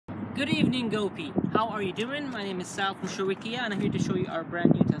Good evening, Gopi. How are you doing? My name is Sal from Sherwood Kia, and I'm here to show you our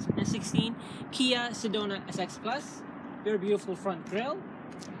brand new 2016 Kia Sedona SX Plus. Very beautiful front grille,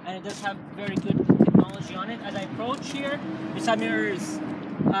 and it does have very good technology on it. As I approach here, your side mirrors,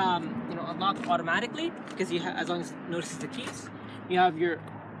 unlock automatically because as long as it notices the keys. You have your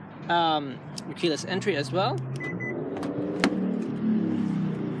keyless entry as well.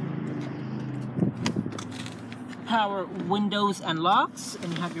 Power windows and locks,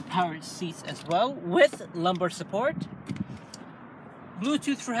 and you have your power seats as well with lumbar support.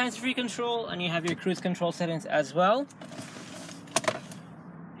 Bluetooth for hands-free control, and you have your cruise control settings as well.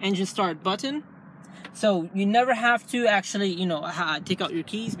 Engine start button, so you never have to actually take out your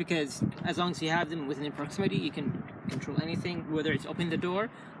keys, because as long as you have them within proximity, you can control anything, whether it's opening the door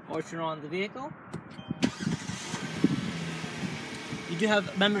or turn on the vehicle. You do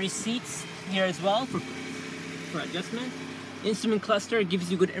have memory seats here as well for adjustment. Instrument cluster gives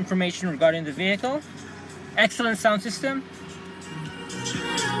you good information regarding the vehicle. Excellent sound system.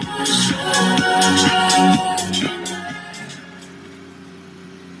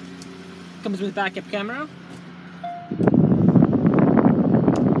 Comes with backup camera.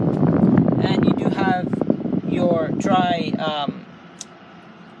 And you do have your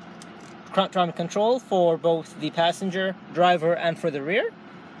climate control for both the passenger, driver, and for the rear.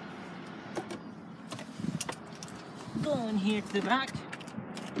 Going here to the back,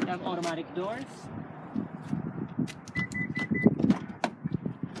 you have automatic doors.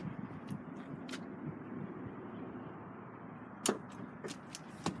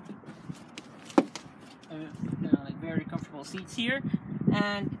 Very comfortable seats here.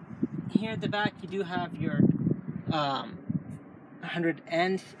 And here at the back, you do have your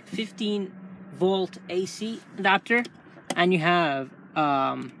 115 volt AC adapter, and you have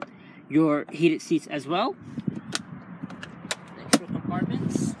your heated seats as well. Extra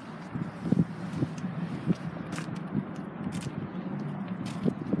compartments.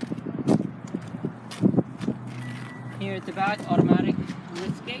 Here at the back, automatic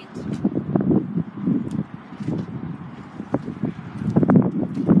lift gate.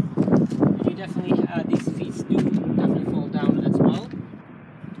 These feet do definitely fall down as well.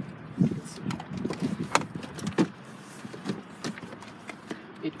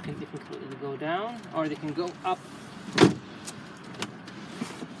 It can completely go down, or they can go up.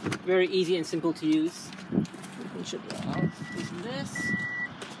 Very easy and simple to use. This.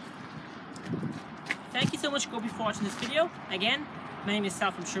 Thank you so much, Gopi, for watching this video. Again, my name is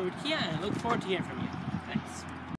Sal from Sherwood Kia, and I look forward to hearing from you.